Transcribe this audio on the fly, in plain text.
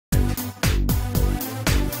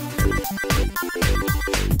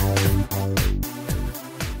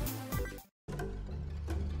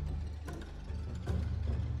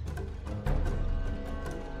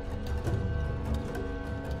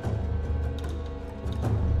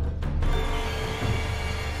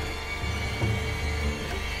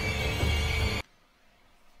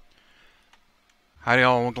Howdy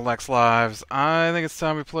all, welcome to Lex Lives. I think it's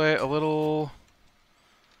time we play a little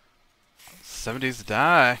 7 Days to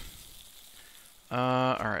Die.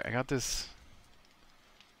 Alright, I got this.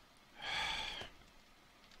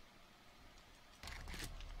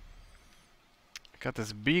 Got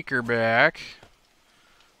this beaker back.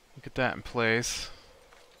 Get that in place.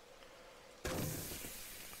 Get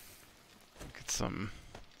some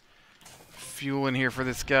fuel in here for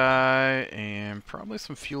this guy, and probably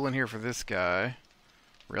some fuel in here for this guy.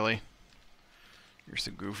 Really? You're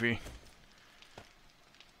so goofy.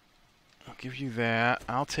 I'll give you that.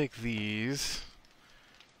 I'll take these.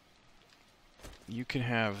 You can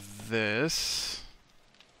have this.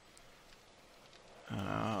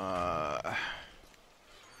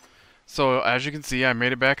 So, as you can see, I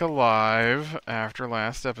made it back alive after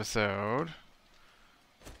last episode.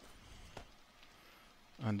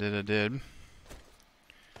 I did.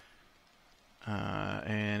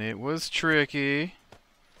 And it was tricky.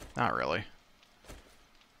 Not really.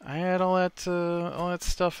 I had all that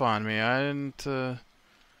stuff on me. I didn't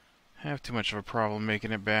have too much of a problem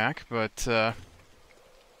making it back, but got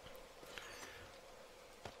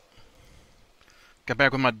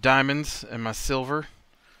back with my diamonds and my silver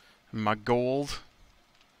and my gold.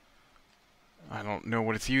 I don't know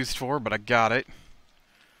what it's used for, but I got it.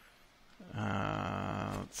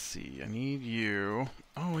 Let's see. I need you.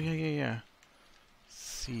 Oh, yeah.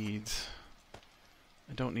 Seeds.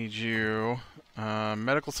 I don't need you.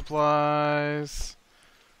 Medical supplies.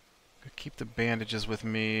 Keep the bandages with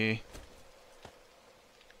me.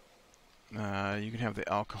 You can have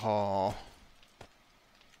the alcohol.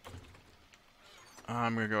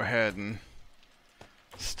 I'm going to go ahead and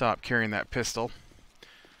stop carrying that pistol.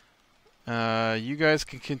 You guys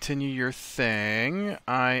can continue your thing.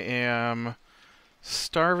 I am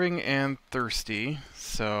starving and thirsty,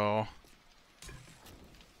 so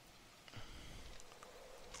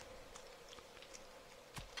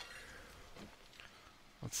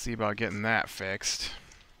let's see about getting that fixed.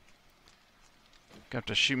 Got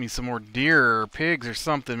to shoot me some more deer or pigs or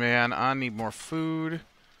something, man. I need more food.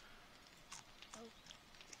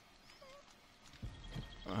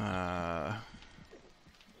 I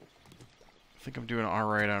think I'm doing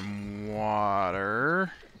alright on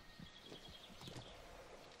water.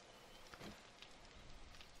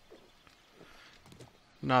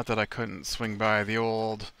 Not that I couldn't swing by the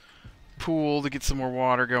old pool to get some more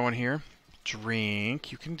water going here.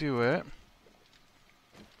 Drink, you can do it.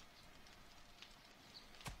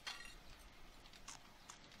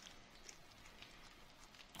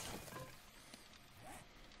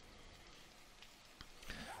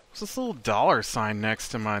 What's this little dollar sign next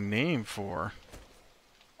to my name for?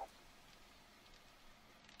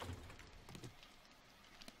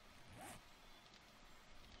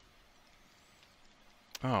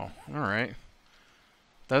 Oh, alright.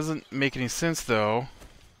 Doesn't make any sense, though.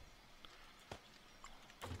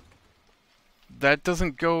 That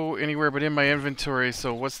doesn't go anywhere but in my inventory,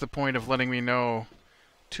 so what's the point of letting me know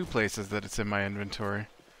two places that it's in my inventory?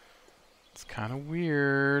 It's kind of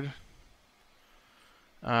weird.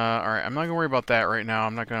 Alright, I'm not going to worry about that right now.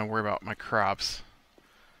 I'm not going to worry about my crops.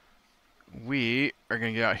 We are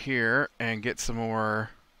going to get out here and get some more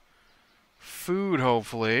food,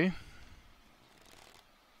 hopefully.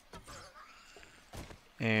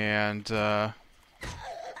 And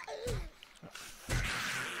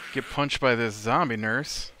get punched by this zombie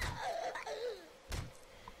nurse.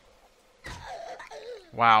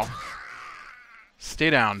 Wow. Stay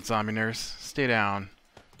down, zombie nurse. Stay down.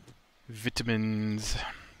 Vitamins.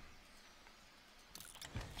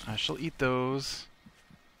 I shall eat those.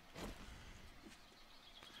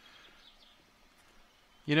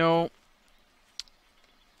 You know,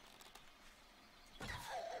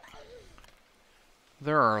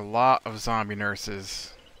 there are a lot of zombie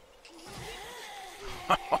nurses.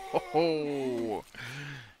 Oh,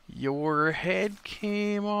 your head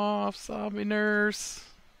came off, zombie nurse.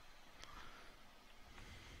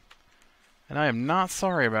 And I am not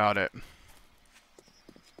sorry about it.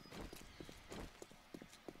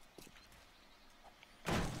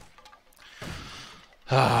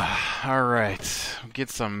 Alright, get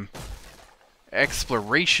some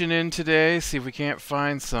exploration in today, see if we can't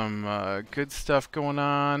find some good stuff going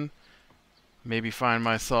on. Maybe find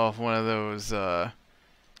myself one of those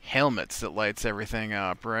helmets that lights everything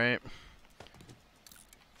up, right?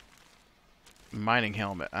 Mining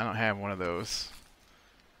helmet. I don't have one of those.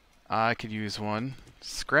 I could use one.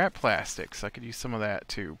 Scrap plastics. I could use some of that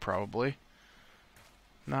too, probably.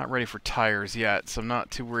 Not ready for tires yet, so I'm not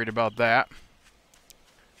too worried about that.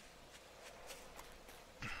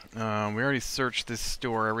 We already searched this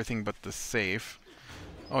store, everything but the safe.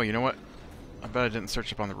 Oh, you know what? I bet I didn't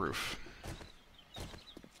search up on the roof.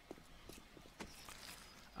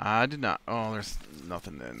 I did not. Oh, there's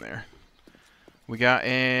nothing in there. We got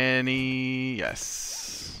any...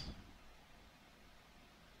 Yes.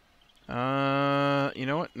 You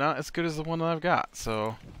know what? Not as good as the one that I've got,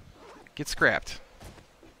 so... Get scrapped.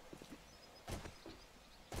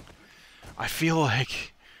 I feel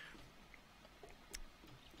like...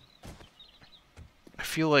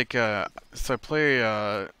 So I play,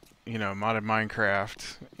 you know, modded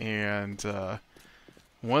Minecraft, and,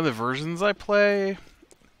 one of the versions I play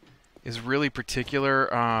is really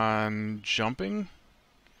particular on jumping.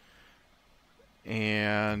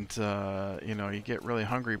 And, you know, you get really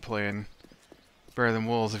hungry playing Better Than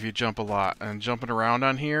Wolves if you jump a lot. And jumping around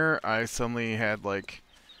on here, I suddenly had, like,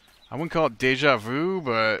 I wouldn't call it deja vu,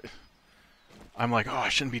 but I'm like, oh, I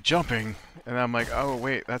shouldn't be jumping. And I'm like, oh,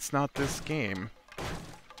 wait, that's not this game.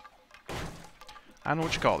 I don't know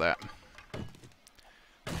what you call that.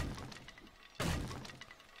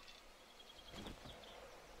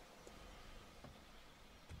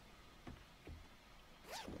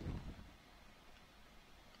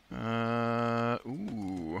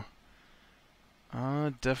 Ooh.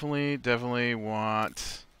 Definitely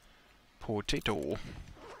want potato.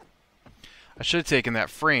 I should have taken that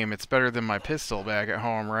frame. It's better than my pistol back at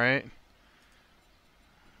home, right?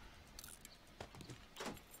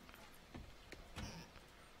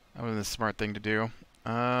 That was the smart thing to do.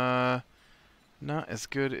 Not as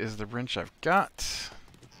good as the wrench I've got.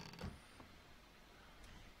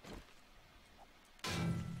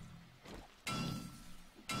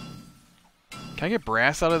 Can I get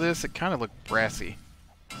brass out of this? It kind of looked brassy.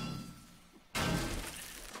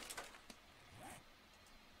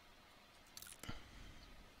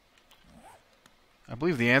 I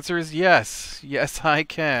believe the answer is yes. Yes, I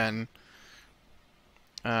can.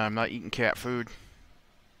 I'm not eating cat food.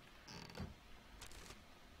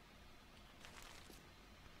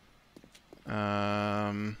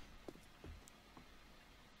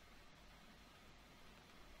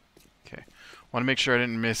 Okay. Want to make sure I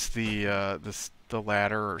didn't miss the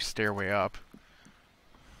ladder or stairway up.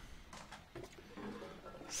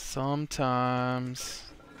 Sometimes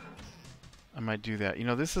I might do that. You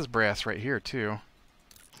know, this is brass right here too.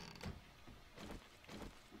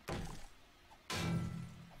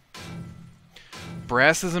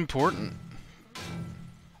 Brass is important.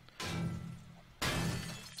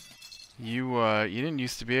 You didn't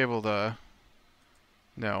used to be able to...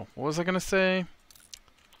 No. What was I gonna say?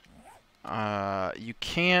 You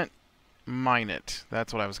can't mine it.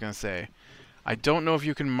 That's what I was gonna say. I don't know if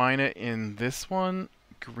you can mine it in this one.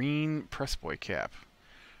 Green pressboy cap.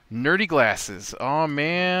 Nerdy glasses. Oh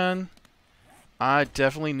man. I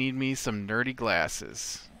definitely need me some nerdy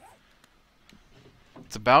glasses.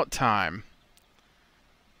 It's about time.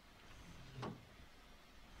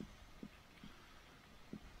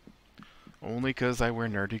 Only because I wear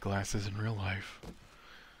nerdy glasses in real life.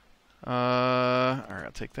 Alright,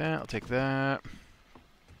 I'll take that. I'll take that.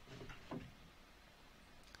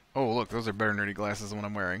 Oh, look, those are better nerdy glasses than what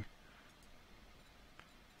I'm wearing.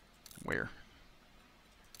 Where?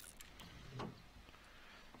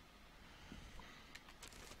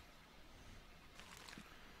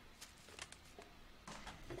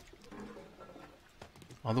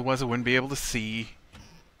 Otherwise, I wouldn't be able to see.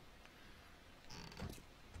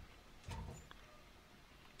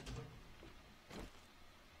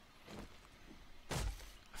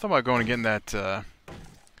 I thought about going and getting that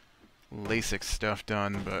LASIK stuff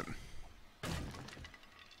done, but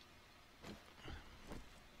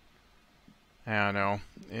I don't know.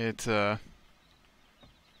 It,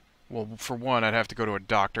 well, for one, I'd have to go to a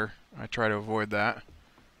doctor. I try to avoid that.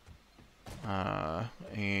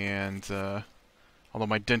 Although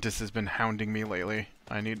my dentist has been hounding me lately,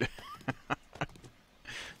 I need to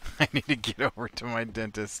I need to get over to my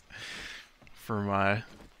dentist for my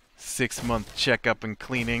 6-month checkup and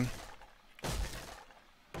cleaning.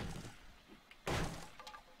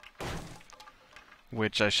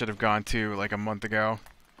 Which I should have gone to like a month ago.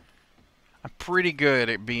 I'm pretty good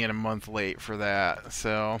at being a month late for that,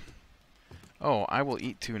 so... Oh, I will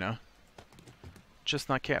eat tuna. Just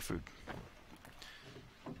not cat food.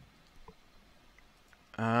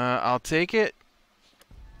 I'll take it.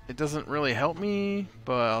 It doesn't really help me,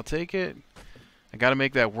 but I'll take it. I gotta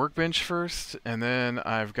make that workbench first, and then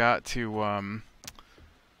I've got to,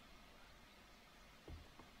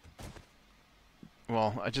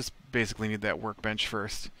 well, I just basically need that workbench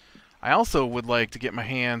first. I also would like to get my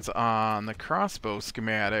hands on the crossbow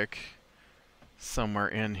schematic somewhere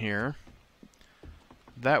in here.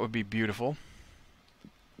 That would be beautiful.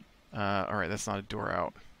 Alright, that's not a door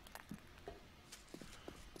out.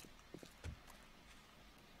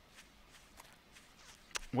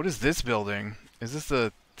 What is this building? Is this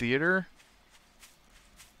a theater?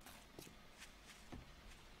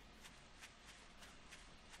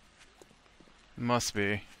 Must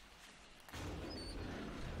be.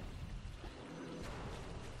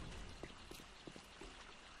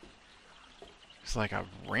 It's like a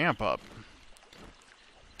ramp up.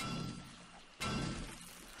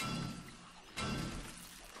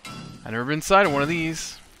 I've never been inside of one of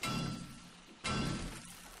these.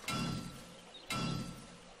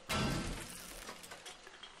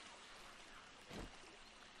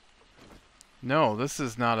 No, this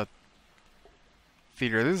is not a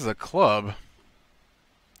theater. This is a club.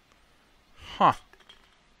 Huh.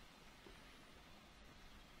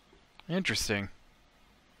 Interesting.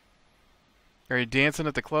 Are you dancing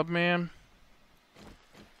at the club, man?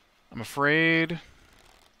 I'm afraid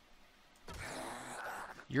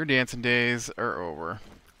your dancing days are over.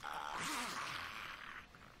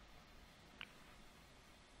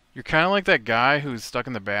 You're kind of like that guy who's stuck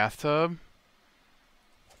in the bathtub.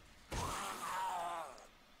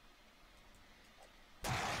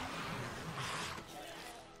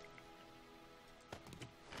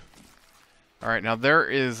 Alright, now there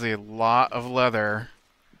is a lot of leather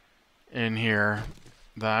in here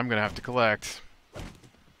that I'm gonna have to collect.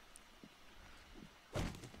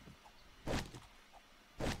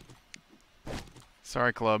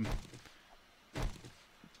 Sorry, club.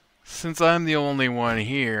 Since I'm the only one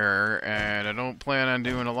here, and I don't plan on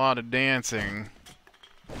doing a lot of dancing,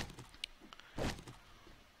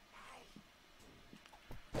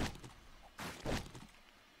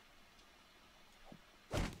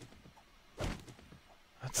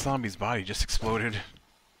 that zombie's body just exploded.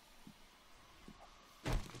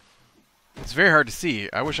 It's very hard to see.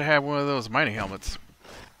 I wish I had one of those mining helmets.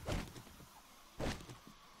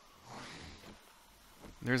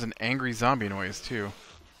 There's an angry zombie noise, too.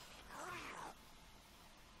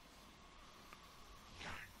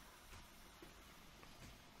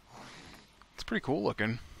 It's pretty cool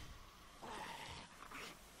looking.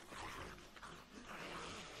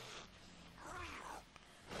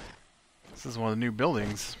 This is one of the new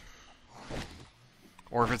buildings.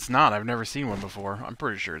 Or if it's not, I've never seen one before. I'm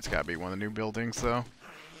pretty sure it's got to be one of the new buildings, though.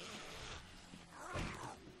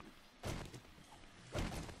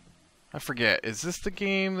 I forget. Is this the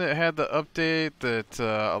game that had the update that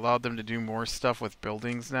allowed them to do more stuff with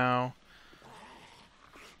buildings now?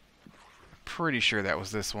 Pretty sure that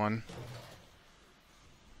was this one.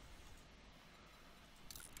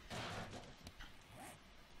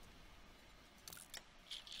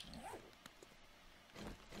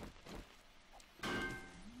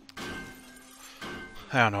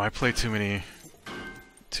 I don't know, I play too many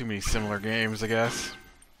similar games, I guess.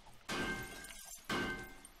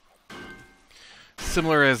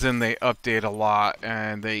 Similar as in they update a lot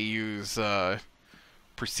and they use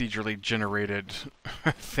procedurally generated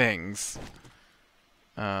things.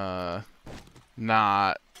 Not...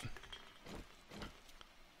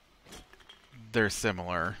 They're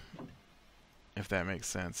similar, if that makes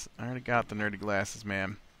sense. I already got the nerdy glasses,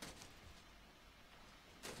 man.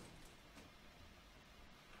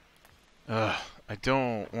 Ugh, I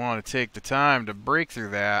don't want to take the time to break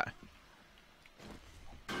through that.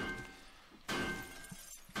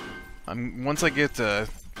 Once I get to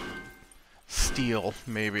steel,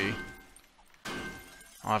 maybe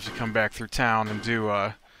I'll have to come back through town and do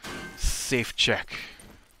a safe check.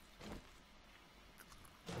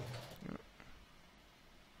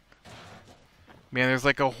 Man, there's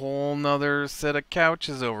like a whole nother set of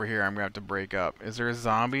couches over here I'm gonna have to break up. Is there a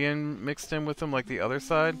zombie mixed in with them like the other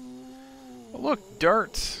side? Oh, look,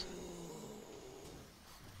 darts.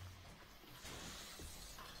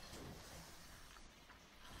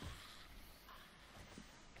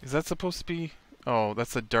 Is that supposed to be... Oh,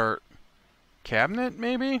 that's a dart cabinet,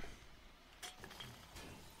 maybe?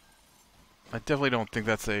 I definitely don't think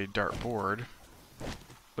that's a dart board.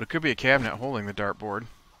 But it could be a cabinet holding the dart board.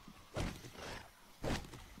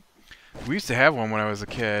 We used to have one when I was a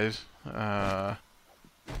kid.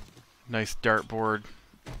 Nice dart board.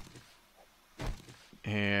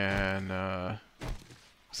 And it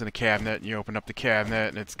was in a cabinet, and you open up the cabinet,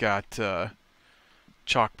 and it's got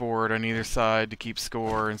chalkboard on either side to keep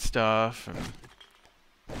score and stuff.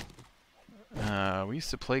 And we used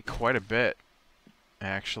to play quite a bit,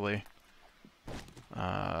 actually.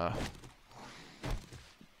 Had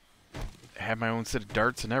my own set of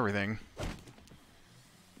darts and everything.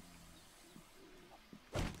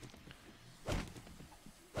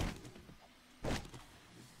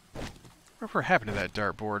 Whatever happened to that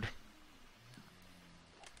dartboard?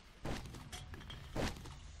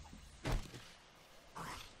 I'm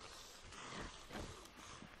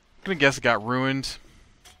gonna guess it got ruined.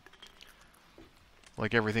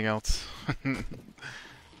 like everything else.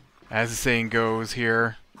 As the saying goes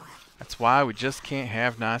here, that's why we just can't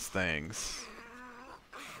have nice things.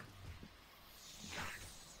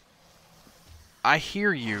 I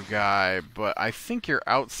hear you, guy, but I think you're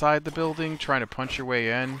outside the building trying to punch your way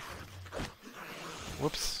in.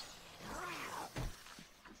 Whoops.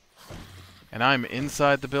 And I'm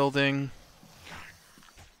inside the building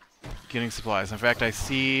getting supplies. In fact, I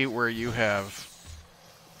see where you have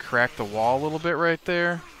cracked the wall a little bit right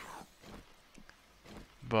there.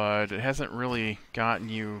 But it hasn't really gotten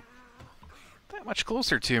you that much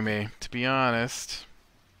closer to me, to be honest.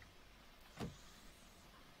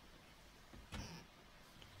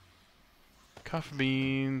 Coffee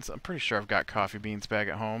beans. I'm pretty sure I've got coffee beans back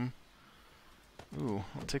at home. Ooh,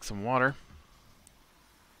 I'll take some water.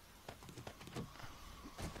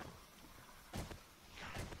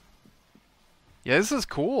 Yeah, this is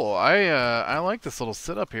cool. I like this little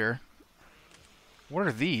sit-up here. What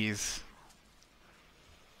are these?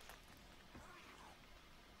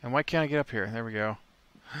 And why can't I get up here? There we go.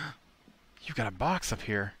 You've got a box up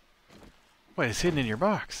here. What is hidden in your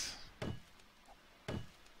box?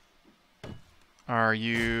 Are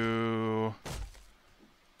you...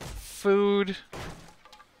 food?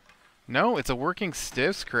 No, it's a working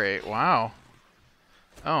stiffs crate. Wow.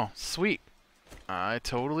 Oh, sweet. I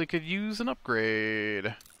totally could use an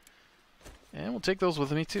upgrade. And we'll take those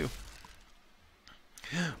with me, too.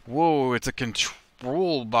 Whoa, it's a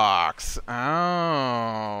control box.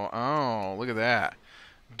 Oh, look at that.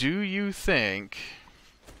 Do you think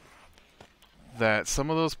that some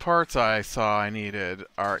of those parts I saw I needed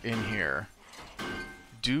are in here?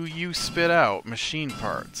 Do you spit out machine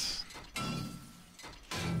parts?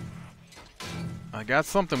 I got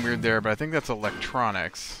something weird there, but I think that's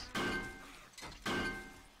electronics.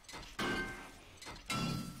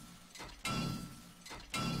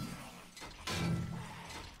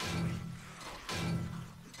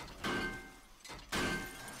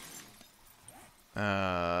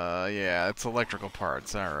 Yeah, it's electrical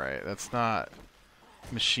parts. Alright, that's not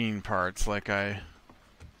machine parts like I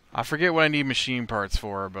forget what I need machine parts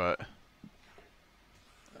for, but...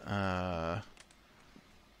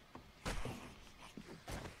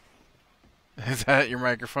 Is that your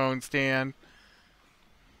microphone stand?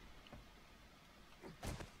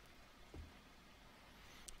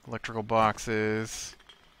 Electrical boxes.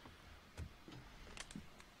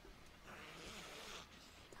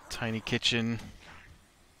 Tiny kitchen.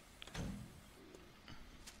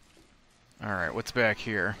 Alright, what's back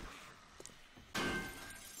here?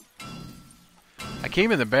 I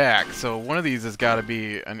came in the back, so one of these has got to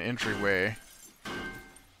be an entryway.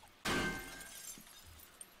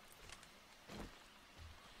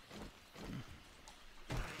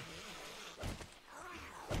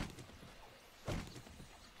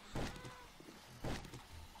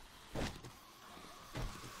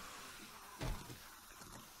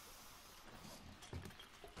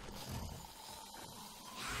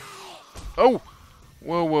 Oh!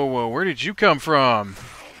 Whoa, whoa, whoa. Where did you come from?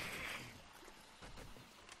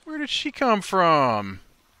 Where did she come from?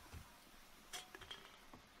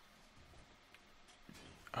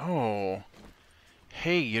 Oh.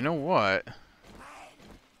 Hey, you know what?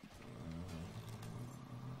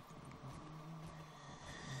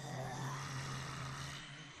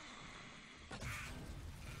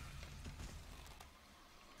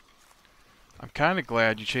 I'm kind of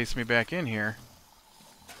glad you chased me back in here.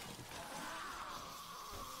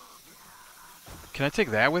 Can I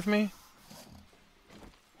take that with me?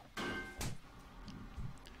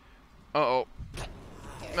 Uh-oh.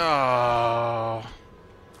 Oh.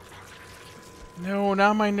 No,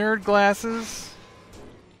 not my nerd glasses.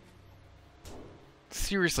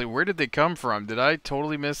 Seriously, where did they come from? Did I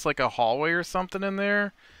totally miss like a hallway or something in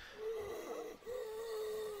there?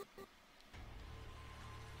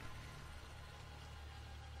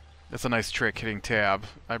 That's a nice trick, hitting tab.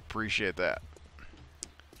 I appreciate that.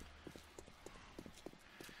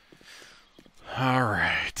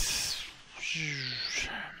 Alright.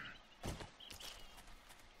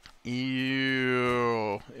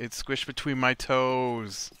 Ew. It's squished between my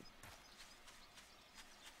toes.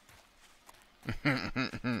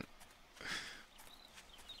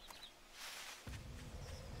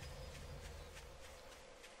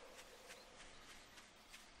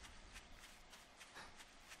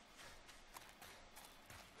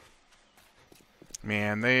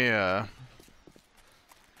 Man,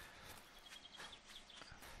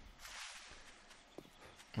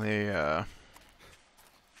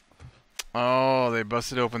 oh, they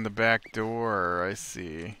busted open the back door. I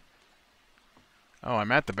see. Oh,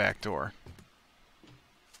 I'm at the back door.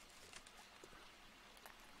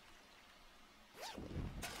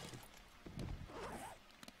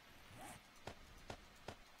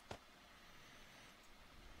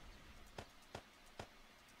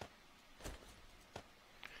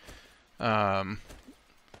 Um,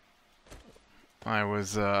 I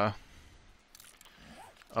was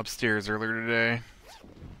upstairs earlier today.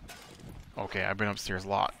 Okay, I've been upstairs a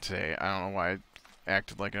lot today. I don't know why I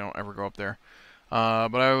acted like I don't ever go up there.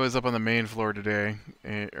 But I was up on the main floor today,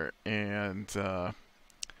 and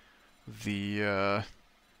the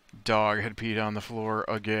dog had peed on the floor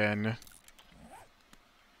again.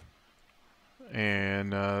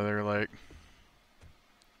 And they're like,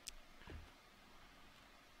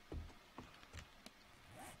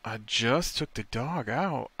 I just took the dog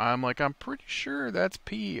out. I'm like, I'm pretty sure that's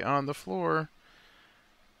pee on the floor.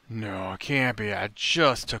 No, it can't be. I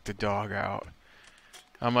just took the dog out.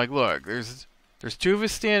 I'm like, look, there's two of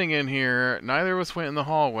us standing in here. Neither of us went in the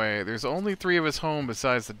hallway. There's only 3 of us home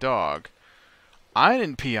besides the dog. I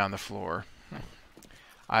didn't pee on the floor.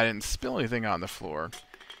 I didn't spill anything on the floor.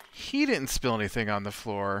 He didn't spill anything on the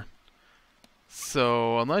floor.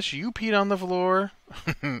 So, unless you peed on the floor,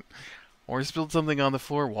 or spilled something on the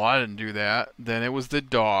floor, well, I didn't do that, then it was the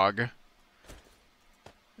dog.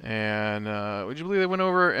 And, would you believe they went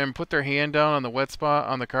over and put their hand down on the wet spot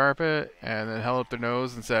on the carpet, and then held up their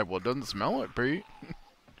nose and said, well, it doesn't smell like Pete.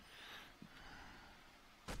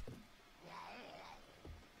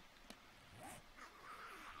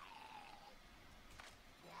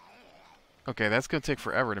 Okay, that's going to take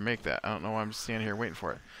forever to make that. I don't know why I'm just standing here waiting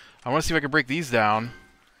for it. I want to see if I can break these down.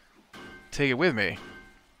 Take it with me.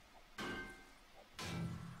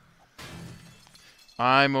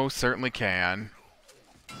 I most certainly can.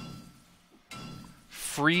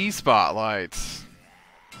 Free spotlights.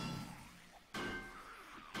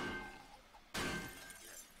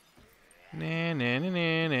 Nah, nah, nah,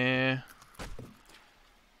 nah, nah.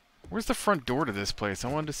 Where's the front door to this place?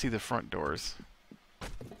 I wanted to see the front doors.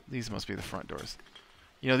 These must be the front doors.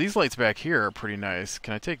 You know, these lights back here are pretty nice.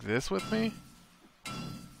 Can I take this with me?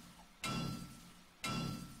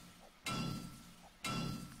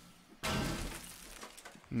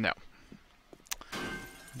 No.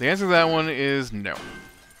 The answer to that one is no.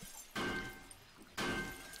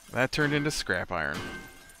 That turned into scrap iron.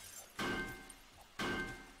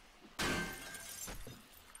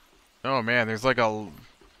 Oh man, there's like a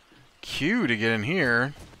queue to get in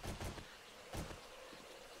here.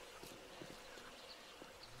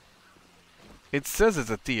 It says it's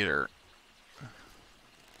a theater.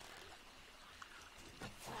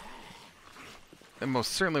 It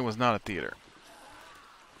most certainly was not a theater.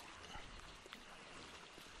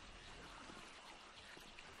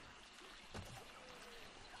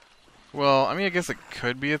 Well, I mean, I guess it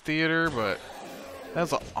could be a theater, but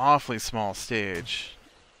that's an awfully small stage.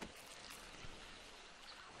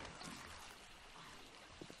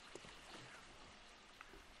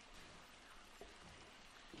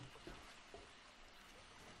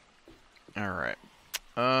 Alright.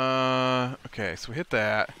 Okay, so we hit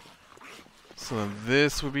that. So then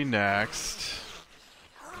this would be next.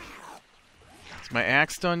 Is my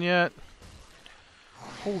axe done yet?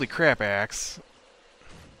 Holy crap, axe.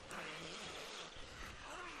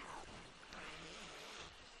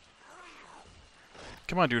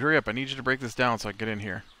 Come on, dude, hurry up. I need you to break this down so I can get in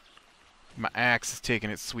here. My axe is taking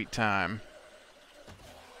its sweet time.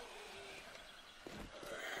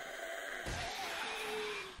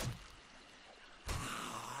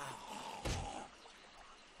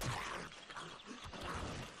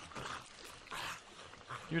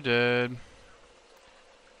 You're dead.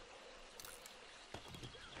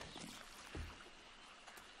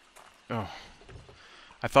 Oh.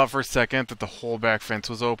 I thought for a second that the whole back fence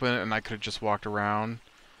was open and I could have just walked around.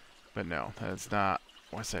 But no, that's not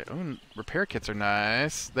what I say. Oh, repair kits are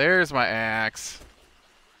nice. There's my axe.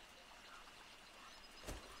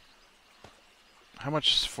 How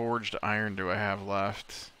much forged iron do I have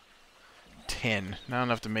left? 10. Not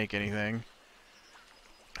enough to make anything.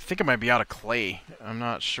 I think I might be out of clay. I'm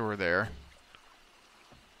not sure there.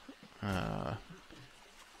 Kind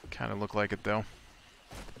of look like it though.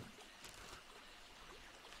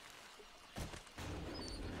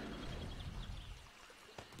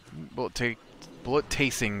 Bullet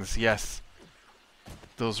tastings, yes.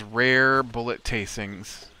 Those rare bullet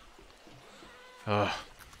tastings. Ugh.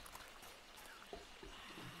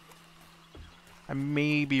 I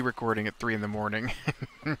may be recording at 3 in the morning.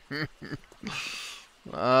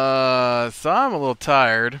 So I'm a little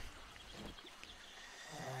tired.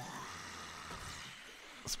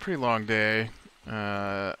 It's a pretty long day.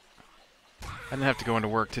 I didn't have to go into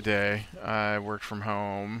work today. I worked from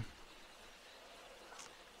home.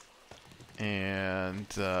 And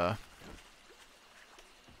so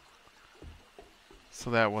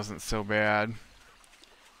that wasn't so bad.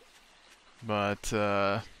 But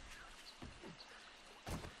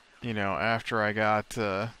you know, after I got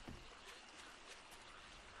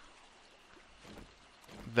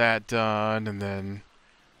that done, and then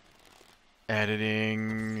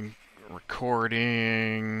editing,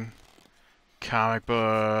 recording, comic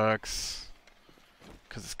books,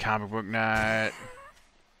 because it's comic book night.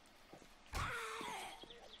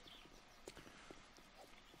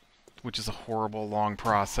 Which is a horrible, long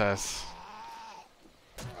process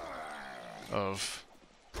of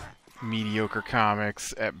mediocre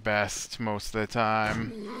comics at best most of the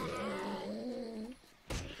time.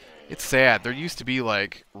 It's sad. There used to be,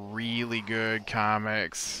 like, really good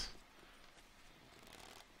comics.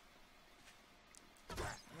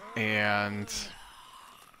 And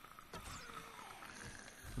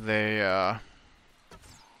they,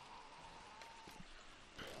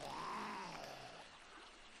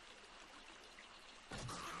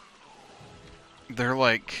 they're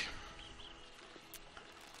like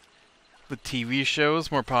the TV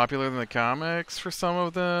show's more popular than the comics for some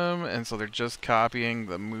of them, and so they're just copying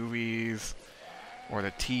the movies or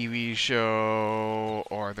the TV show,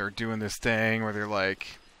 or they're doing this thing where they're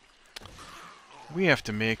like, we have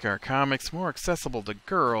to make our comics more accessible to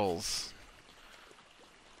girls.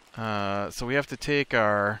 So we have to take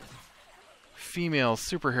our female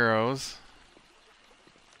superheroes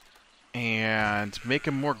and make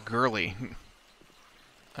them more girly.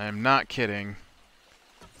 I'm not kidding.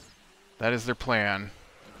 That is their plan.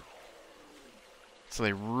 So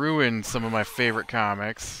they ruined some of my favorite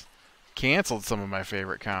comics. Canceled some of my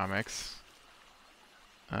favorite comics.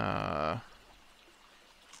 I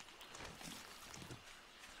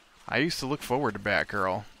used to look forward to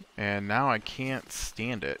Batgirl, and now I can't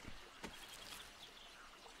stand it.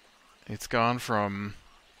 It's gone from...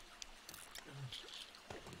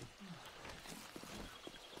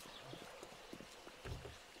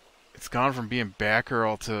 It's gone from being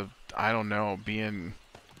Batgirl to, I don't know, being...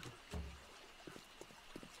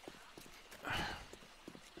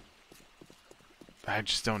 I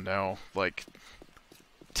just don't know. Like,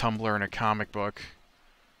 Tumblr in a comic book.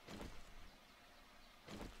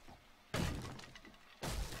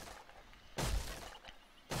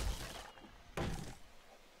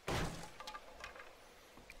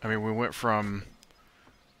 I mean, we went from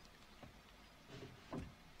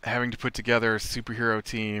having to put together a superhero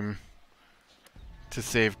team to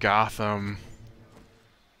save Gotham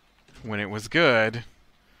when it was good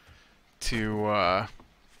to her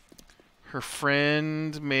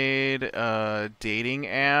friend made a dating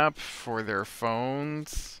app for their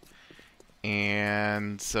phones,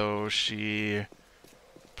 and so she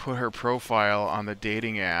put her profile on the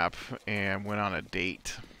dating app and went on a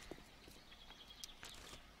date.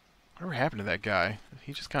 Whatever happened to that guy?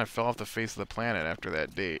 He just kind of fell off the face of the planet after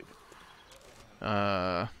that date.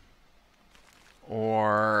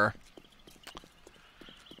 Or...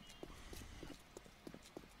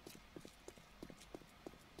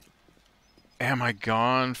 Am I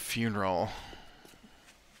Gone funeral.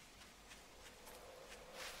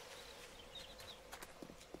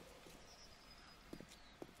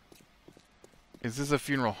 Is this a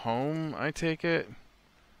funeral home, I take it?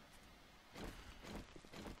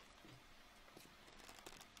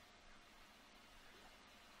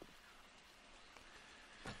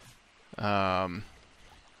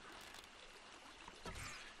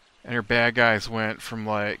 And her bad guys went from,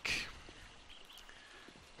 like...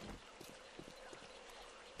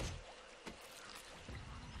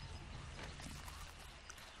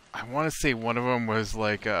 I want to say one of them was,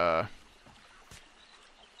 like, a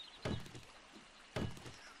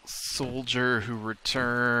soldier who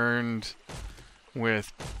returned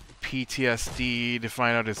with PTSD to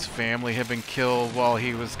find out his family had been killed while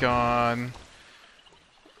he was gone.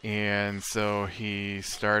 And so he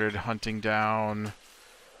started hunting down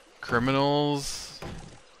criminals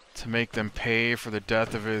to make them pay for the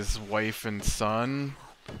death of his wife and son.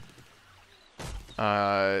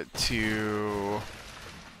 To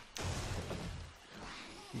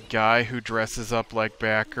guy who dresses up like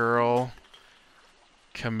Batgirl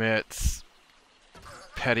commits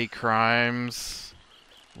petty crimes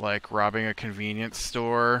like robbing a convenience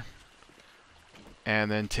store and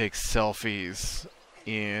then takes selfies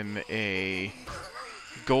in a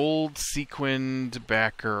gold sequined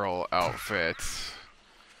Batgirl outfit.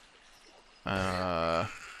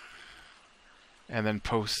 And then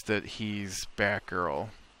posts that he's Batgirl.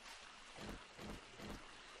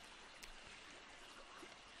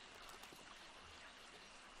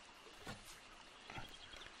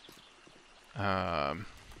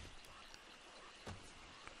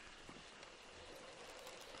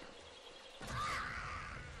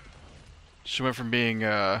 She went from being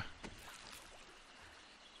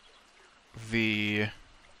the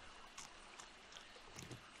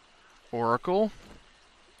Oracle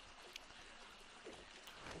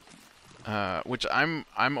Which I'm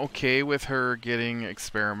okay with her getting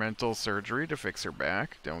experimental surgery to fix her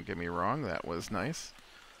back. Don't get me wrong, that was nice.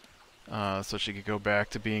 So she could go back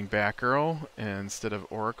to being Batgirl instead of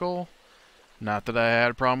Oracle. Not that I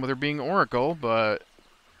had a problem with her being Oracle, but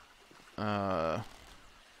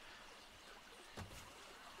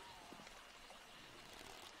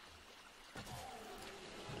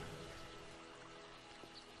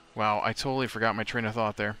wow, I totally forgot my train of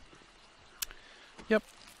thought there. Yep.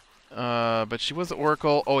 But she was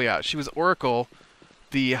Oracle. Oh yeah, she was Oracle,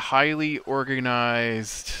 the highly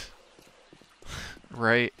organized,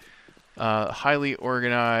 right? Highly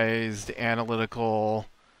organized, analytical,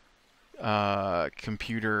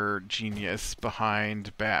 computer genius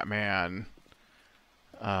behind Batman,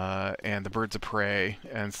 and the Birds of Prey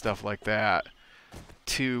and stuff like that.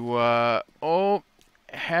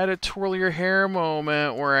 Had a twirl your hair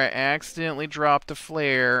moment where I accidentally dropped a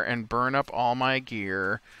flare and burn up all my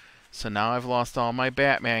gear. So now I've lost all my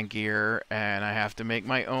Batman gear, and I have to make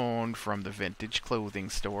my own from the vintage clothing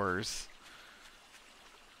stores.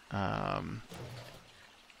 And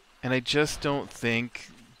I just don't think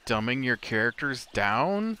dumbing your characters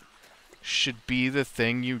down should be the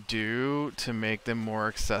thing you do to make them more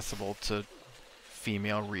accessible to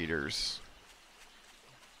female readers.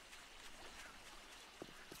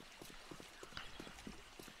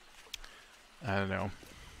 I don't know.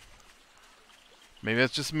 Maybe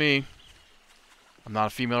that's just me. I'm not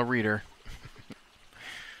a female reader.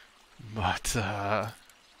 But,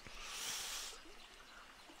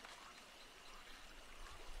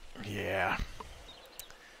 yeah.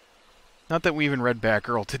 Not that we even read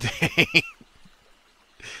Batgirl today.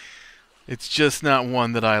 It's just not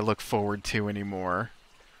one that I look forward to anymore.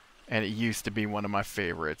 And it used to be one of my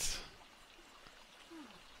favorites.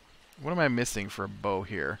 What am I missing for a bow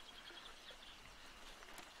here?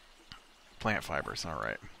 Plant fibers,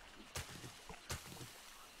 alright.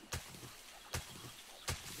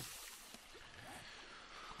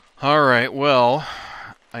 Alright, well,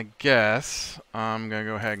 I guess I'm going to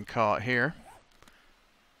go ahead and call it here.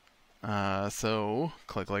 So,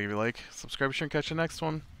 click like if you like, subscribe, share, and catch the next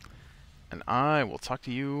one. And I will talk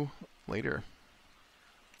to you later.